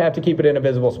 and you have to keep it in a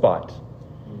visible spot.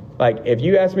 Like, if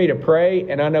you ask me to pray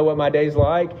and I know what my day's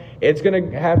like, it's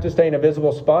going to have to stay in a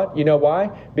visible spot. You know why?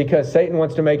 Because Satan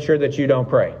wants to make sure that you don't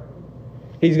pray.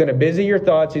 He's going to busy your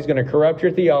thoughts. He's going to corrupt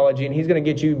your theology, and he's going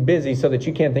to get you busy so that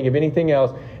you can't think of anything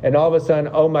else. And all of a sudden,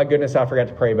 oh my goodness, I forgot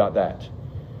to pray about that.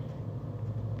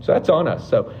 So that's on us.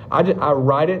 So I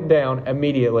write it down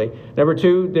immediately. Number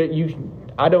two,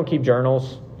 I don't keep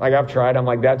journals. Like, I've tried. I'm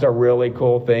like, that's a really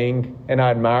cool thing. And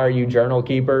I admire you journal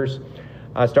keepers.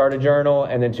 I start a journal,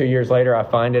 and then 2 years later, I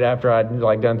find it after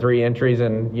I'd done 3 entries,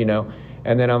 and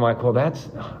and then I'm like, well,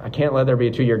 I can't let there be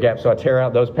a 2-year gap. So I tear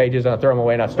out those pages and I throw them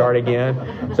away and I start again.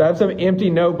 So I have some empty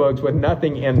notebooks with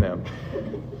nothing in them.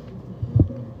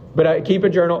 But I keep a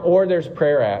journal, or there's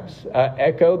prayer apps.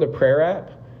 Echo, the prayer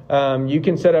app. You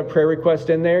can set up prayer requests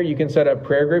in there. You can set up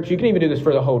prayer groups. You can even do this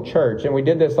for the whole church. And we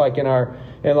did this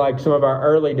in some of our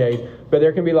early days. But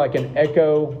there can be like an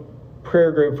Echo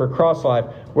prayer group for Cross Life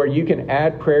where you can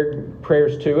add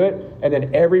prayers to it, and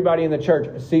then everybody in the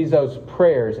church sees those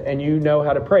prayers, and you know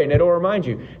how to pray. And it'll remind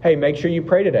you, hey, make sure you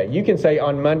pray today. You can say,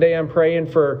 on Monday I'm praying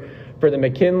for the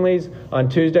McKinleys. On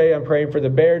Tuesday I'm praying for the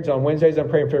Bairds. On Wednesdays I'm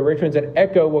praying for the Richmonds. And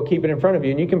Echo will keep it in front of you,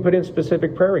 and you can put in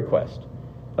specific prayer requests.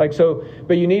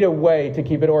 But you need a way to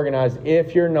keep it organized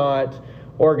if you're not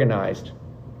organized.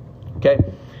 Okay?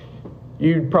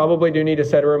 You probably do need to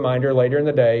set a reminder later in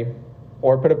the day,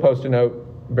 or put a Post-it note,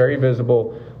 very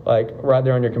visible, like right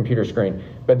there on your computer screen.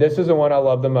 But this is the one I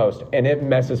love the most, and it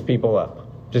messes people up.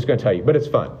 Just going to tell you, but it's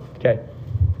fun. Okay?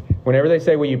 Whenever they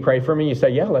say, will you pray for me? You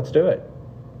say, yeah, let's do it.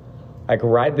 Like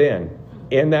right then,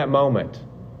 in that moment.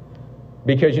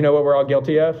 Because you know what we're all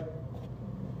guilty of?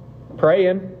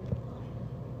 Praying.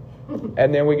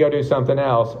 And then we go do something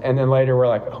else. And then later we're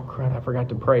like, oh, crap, I forgot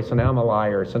to pray. So now I'm a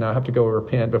liar. So now I have to go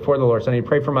repent before the Lord. So I need to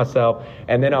pray for myself,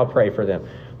 and then I'll pray for them.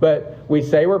 But we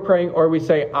say we're praying, or we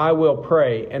say, I will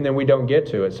pray, and then we don't get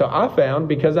to it. So I found,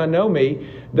 because I know me,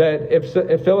 that if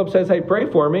Philip says, hey,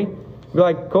 pray for me, be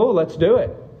like, cool, let's do it.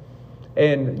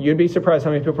 And you'd be surprised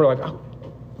how many people are like, oh,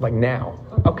 like now.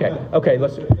 Okay,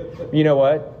 let's. You know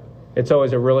what? It's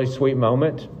always a really sweet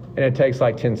moment, and it takes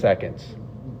like 10 seconds.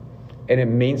 And it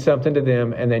means something to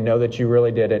them, and they know that you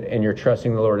really did it, and you're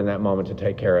trusting the Lord in that moment to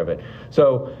take care of it.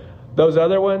 So those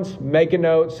other ones, make a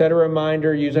note, set a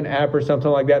reminder, use an app or something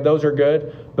like that. Those are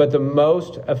good. But the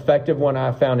most effective one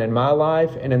I've found in my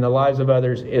life and in the lives of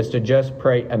others is to just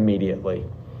pray immediately.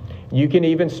 You can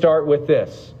even start with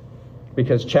this,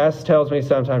 because Chas tells me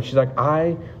sometimes, she's like,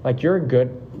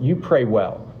 you pray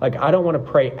well. Like, I don't want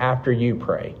to pray after you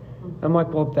pray. I'm like,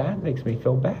 well, that makes me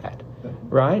feel bad,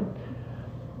 right?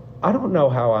 I don't know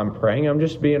how I'm praying. I'm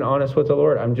just being honest with the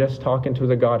Lord. I'm just talking to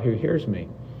the God who hears me.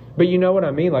 But you know what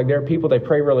I mean? Like, there are people, they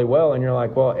pray really well, and you're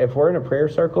like, well, if we're in a prayer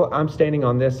circle, I'm standing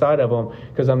on this side of them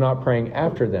because I'm not praying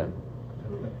after them.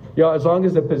 Y'all, as long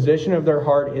as the position of their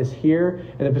heart is here,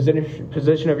 and the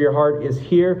position of your heart is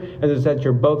here, and that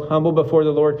you're both humble before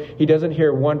the Lord, He doesn't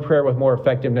hear one prayer with more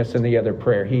effectiveness than the other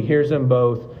prayer. He hears them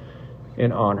both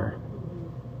in honor.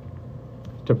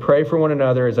 To pray for one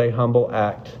another is a humble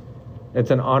act. It's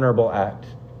an honorable act.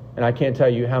 And I can't tell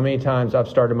you how many times I've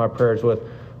started my prayers with,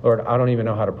 Lord, I don't even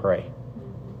know how to pray.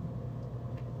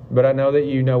 But I know that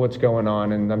you know what's going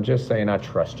on, and I'm just saying I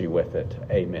trust you with it.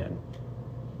 Amen.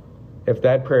 If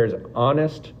that prayer is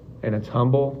honest and it's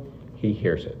humble, He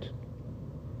hears it.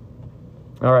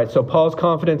 All right, so Paul's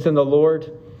confidence in the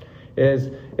Lord is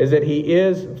that he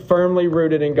is firmly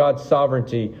rooted in God's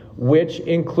sovereignty, which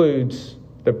includes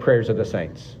the prayers of the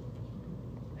saints.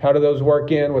 How do those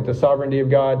work in with the sovereignty of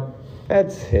God?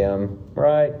 That's Him,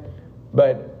 right?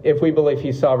 But if we believe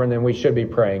He's sovereign, then we should be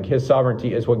praying. His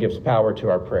sovereignty is what gives power to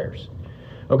our prayers.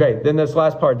 Okay, then this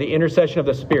last part, the intercession of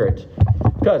the Spirit.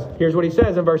 Because here's what he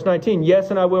says in verse 19.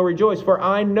 Yes, and I will rejoice, for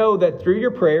I know that through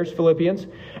your prayers, Philippians,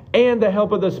 and the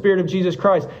help of the Spirit of Jesus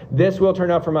Christ, this will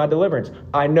turn out for my deliverance.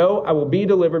 I know I will be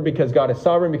delivered because God is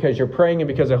sovereign, because you're praying, and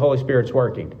because the Holy Spirit's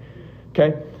working.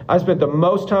 Okay? I spent the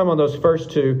most time on those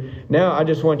first two. Now I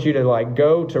just want you to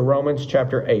go to Romans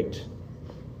chapter 8.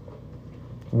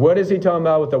 What is he talking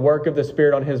about with the work of the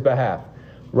Spirit on his behalf?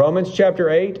 Romans chapter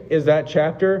 8 is that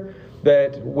chapter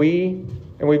that we've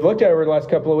looked at over the last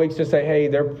couple of weeks to say, hey,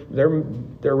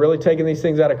 they're really taking these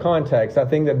things out of context. I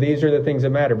think that these are the things that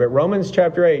matter. But Romans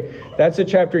chapter 8, that's the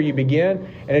chapter you begin,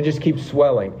 and it just keeps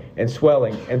swelling and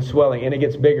swelling and swelling, and it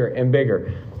gets bigger and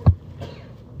bigger.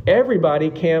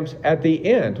 Everybody camps at the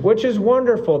end, which is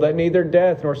wonderful, that neither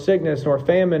death nor sickness nor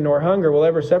famine nor hunger will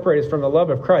ever separate us from the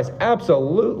love of Christ.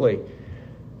 Absolutely.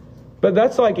 But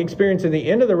that's like experiencing the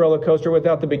end of the roller coaster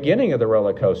without the beginning of the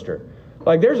roller coaster.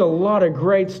 Like there's a lot of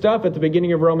great stuff at the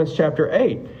beginning of Romans chapter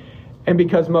 8. And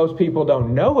because most people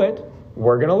don't know it,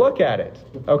 we're going to look at it.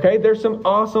 Okay? There's some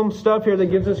awesome stuff here that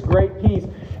gives us great peace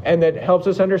and that helps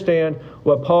us understand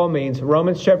what Paul means.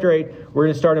 Romans chapter 8, we're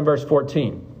going to start in verse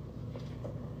 14.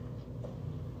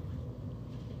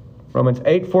 Romans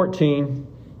 8:14.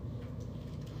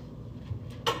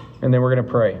 And then we're going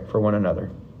to pray for one another.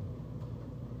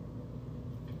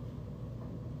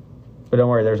 But don't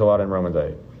worry, there's a lot in Romans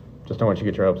 8. Just don't want you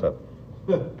to get your hopes up.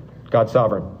 God's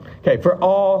sovereign. Okay, for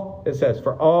all, it says,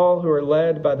 for all who are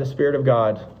led by the Spirit of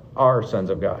God are sons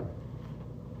of God.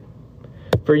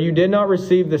 For you did not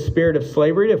receive the spirit of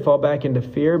slavery to fall back into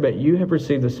fear, but you have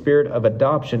received the spirit of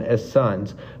adoption as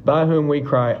sons, by whom we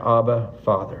cry, Abba,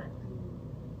 Father.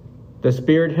 The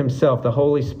Spirit Himself, the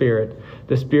Holy Spirit,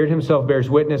 the Spirit Himself bears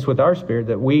witness with our spirit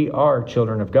that we are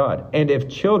children of God. And if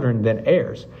children, then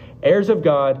heirs. Heirs of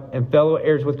God and fellow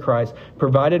heirs with Christ,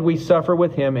 provided we suffer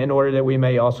with Him in order that we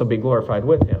may also be glorified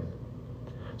with Him.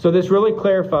 So this really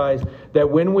clarifies that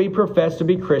when we profess to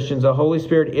be Christians, the Holy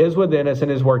Spirit is within us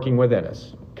and is working within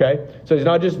us. Okay? So He's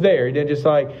not just there. He didn't just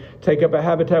take up a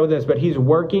habitat within us, but He's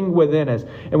working within us.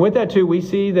 And with that too, we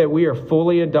see that we are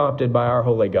fully adopted by our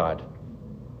holy God.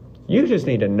 You just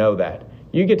need to know that.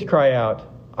 You get to cry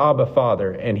out, Abba,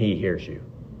 Father, and He hears you.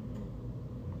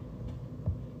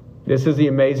 This is the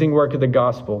amazing work of the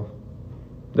gospel,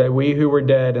 that we who were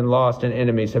dead and lost and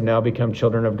enemies have now become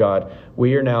children of God.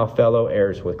 We are now fellow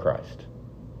heirs with Christ.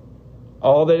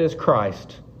 All that is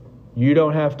Christ, you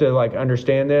don't have to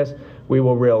understand this. We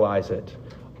will realize it.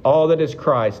 All that is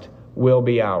Christ will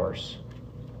be ours.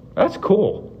 That's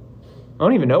cool. I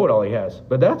don't even know what all He has,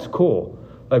 but that's cool.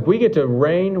 We get to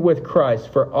reign with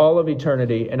Christ for all of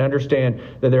eternity and understand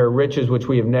that there are riches which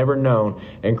we have never known.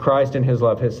 And Christ in His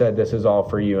love has said, this is all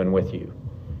for you and with you.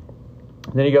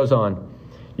 And then He goes on.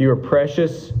 You are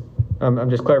precious. I'm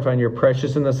just clarifying. You're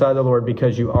precious in the sight of the Lord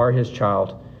because you are His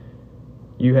child.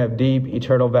 You have deep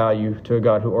eternal value to a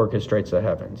God who orchestrates the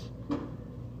heavens.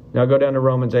 Now go down to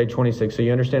Romans 8:26. So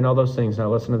you understand all those things. Now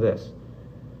listen to this.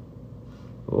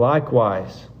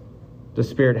 Likewise, the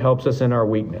Spirit helps us in our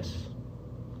weakness.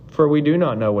 For we do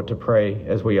not know what to pray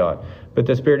as we ought, but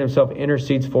the Spirit Himself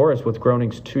intercedes for us with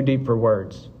groanings too deep for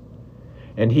words.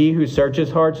 And He who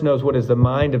searches hearts knows what is the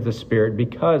mind of the Spirit,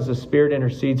 because the Spirit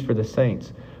intercedes for the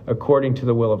saints according to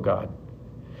the will of God.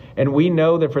 And we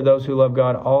know that for those who love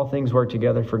God, all things work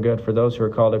together for good, for those who are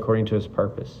called according to His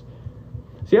purpose.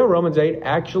 See how Romans 8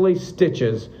 actually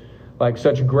stitches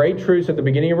such great truths at the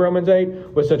beginning of Romans 8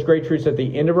 with such great truths at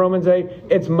the end of Romans 8.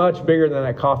 It's much bigger than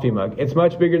a coffee mug. It's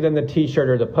much bigger than the t-shirt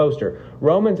or the poster.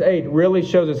 Romans 8 really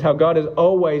shows us how God is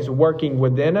always working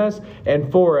within us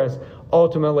and for us,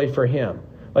 ultimately for Him.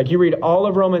 You read all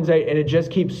of Romans 8 and it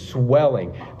just keeps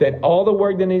swelling. That all the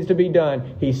work that needs to be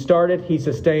done, He started, He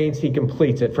sustains, He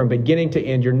completes it from beginning to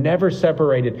end. You're never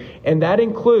separated. And that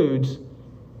includes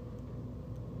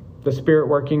the Spirit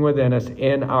working within us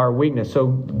in our weakness. So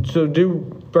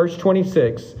do verse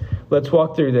 26. Let's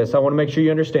walk through this. I want to make sure you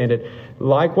understand it.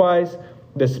 Likewise,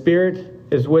 the Spirit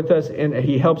is with us and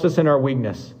He helps us in our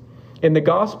weakness. In the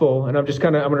gospel, and I'm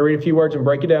going to read a few words and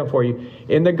break it down for you.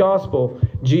 In the gospel,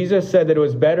 Jesus said that it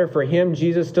was better for Him,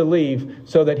 Jesus, to leave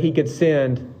so that He could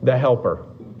send the Helper.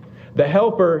 The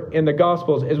Helper in the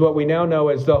Gospels is what we now know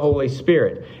as the Holy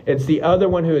Spirit. It's the other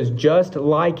one who is just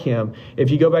like Him,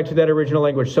 if you go back to that original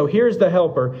language. So here's the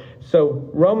Helper. So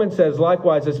Romans says,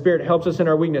 likewise, the Spirit helps us in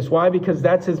our weakness. Why? Because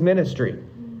that's His ministry.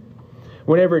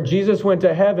 Whenever Jesus went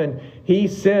to heaven, He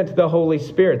sent the Holy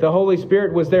Spirit. The Holy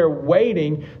Spirit was there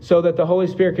waiting so that the Holy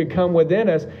Spirit could come within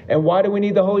us. And why do we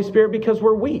need the Holy Spirit? Because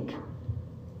we're weak.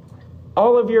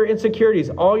 All of your insecurities,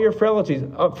 all your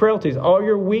frailties, all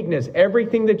your weakness,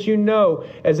 everything that you know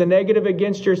as a negative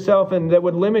against yourself and that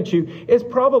would limit you is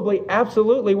probably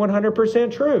absolutely 100%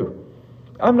 true.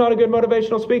 I'm not a good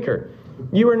motivational speaker.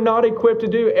 You are not equipped to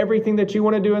do everything that you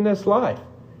want to do in this life.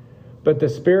 But the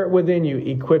Spirit within you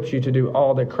equips you to do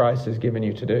all that Christ has given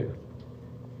you to do.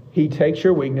 He takes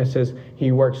your weaknesses,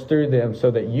 He works through them so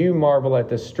that you marvel at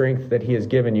the strength that He has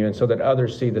given you and so that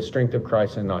others see the strength of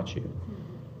Christ and not you.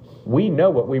 We know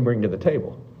what we bring to the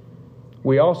table.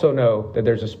 We also know that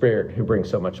there's a Spirit who brings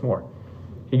so much more.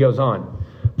 He goes on,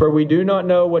 for we do not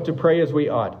know what to pray as we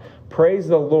ought. Praise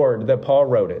the Lord that Paul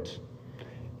wrote it.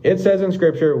 It says in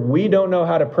Scripture, we don't know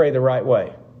how to pray the right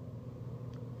way.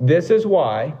 This is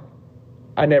why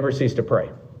I never cease to pray.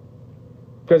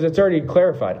 Because it's already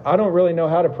clarified. I don't really know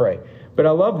how to pray. But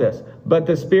I love this. But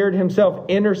the Spirit Himself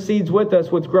intercedes with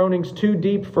us with groanings too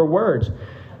deep for words.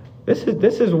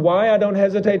 This is why I don't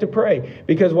hesitate to pray.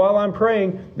 Because while I'm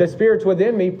praying, the Spirit's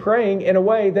within me praying in a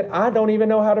way that I don't even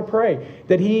know how to pray.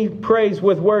 That He prays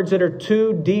with words that are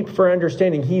too deep for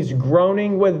understanding. He's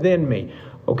groaning within me.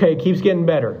 Okay, it keeps getting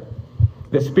better.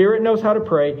 The Spirit knows how to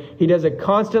pray. He does it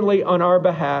constantly on our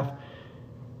behalf.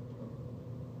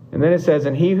 And then it says,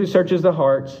 and He who searches the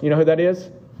hearts, you know who that is?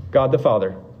 God the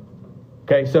Father.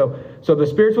 Okay, so the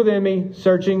Spirit's within me,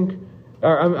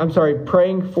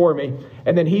 praying for me.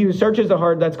 And then He who searches the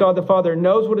heart, that's God the Father,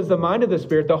 knows what is the mind of the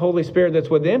Spirit, the Holy Spirit that's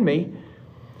within me,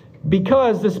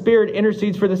 because the Spirit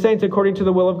intercedes for the saints according to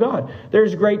the will of God.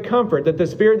 There's great comfort that the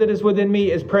Spirit that is within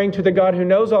me is praying to the God who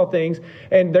knows all things,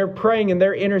 and they're praying and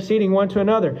they're interceding one to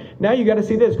another. Now you got to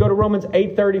see this. Go to Romans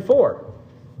 8:34.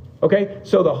 Okay,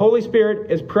 so the Holy Spirit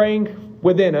is praying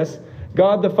within us.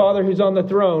 God the Father who's on the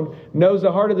throne knows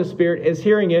the heart of the Spirit, is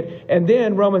hearing it. And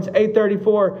then Romans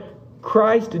 8:34,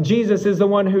 Christ Jesus is the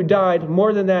one who died,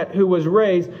 more than that, who was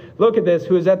raised. Look at this,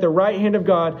 who is at the right hand of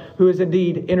God, who is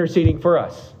indeed interceding for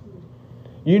us.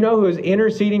 You know who is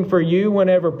interceding for you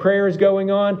whenever prayer is going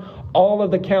on? All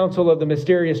of the counsel of the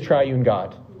mysterious triune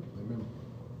God.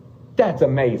 That's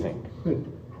amazing.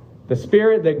 The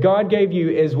Spirit that God gave you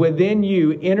is within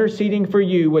you, interceding for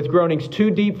you with groanings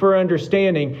too deep for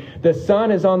understanding. The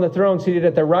Son is on the throne, seated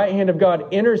at the right hand of God,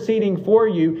 interceding for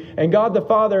you. And God the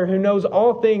Father, who knows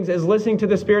all things, is listening to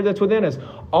the Spirit that's within us.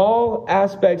 All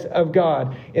aspects of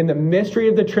God in the mystery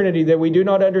of the Trinity that we do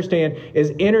not understand is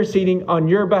interceding on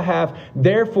your behalf.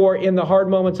 Therefore, in the hard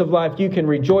moments of life, you can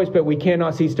rejoice, but we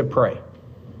cannot cease to pray.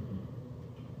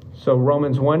 So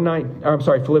Philippians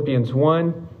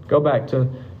 1, go back to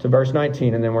verse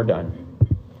 19, and then we're done.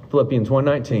 Philippians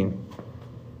 1:19.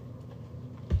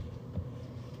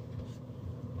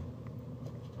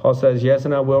 Paul says, yes,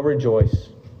 and I will rejoice.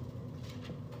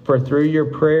 For through your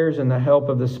prayers and the help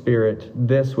of the Spirit,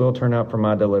 this will turn out for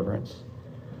my deliverance.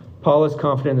 Paul is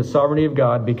confident in the sovereignty of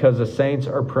God because the saints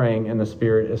are praying and the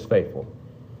Spirit is faithful.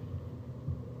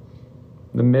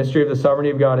 The mystery of the sovereignty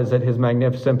of God is that His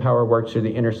magnificent power works through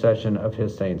the intercession of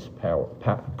His saints'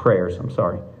 prayers.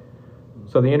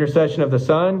 So the intercession of the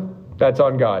Son, that's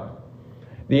on God.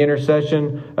 The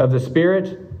intercession of the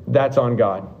Spirit, that's on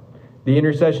God. The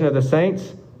intercession of the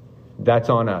saints, that's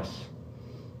on us.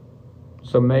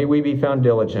 So may we be found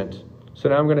diligent. So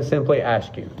now I'm going to simply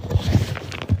ask you,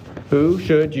 who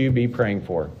should you be praying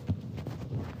for?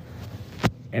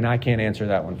 And I can't answer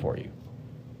that one for you.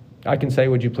 I can say,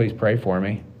 would you please pray for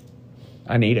me?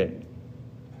 I need it.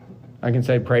 I can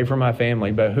say, pray for my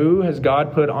family. But who has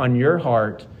God put on your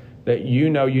heart that you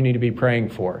know you need to be praying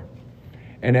for?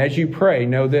 And as you pray,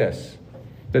 know this,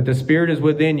 that the Spirit is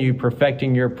within you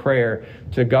perfecting your prayer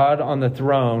to God on the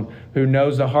throne, who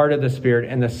knows the heart of the Spirit,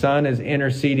 and the Son is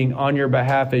interceding on your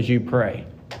behalf as you pray.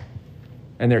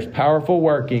 And there's powerful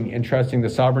working in trusting the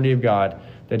sovereignty of God,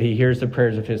 that He hears the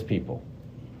prayers of His people.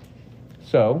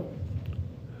 So,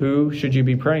 who should you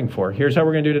be praying for? Here's how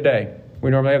we're going to do today. We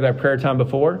normally have that prayer time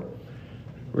before.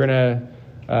 We're going to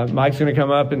Mike's going to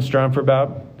come up and strum for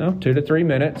about 2 to 3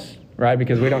 minutes, right?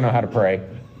 Because we don't know how to pray,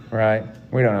 right?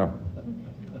 We don't know.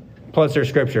 Plus there's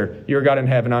scripture. You are God in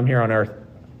heaven, I'm here on earth.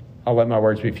 I'll let my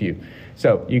words be few.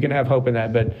 So you can have hope in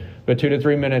that, but 2 to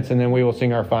 3 minutes, and then we will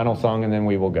sing our final song, and then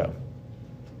we will go.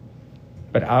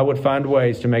 But I would find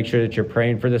ways to make sure that you're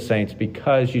praying for the saints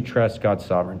because you trust God's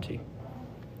sovereignty.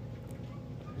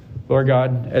 Lord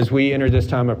God, as we enter this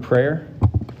time of prayer,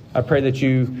 I pray that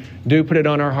you do put it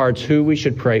on our hearts who we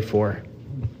should pray for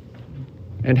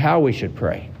and how we should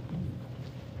pray.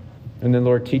 And then,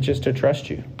 Lord, teach us to trust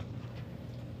you.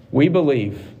 We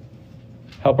believe.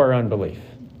 Help our unbelief.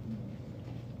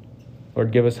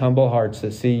 Lord, give us humble hearts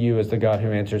that see you as the God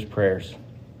who answers prayers.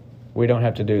 We don't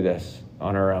have to do this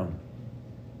on our own.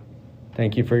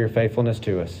 Thank you for your faithfulness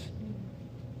to us.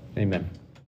 Amen.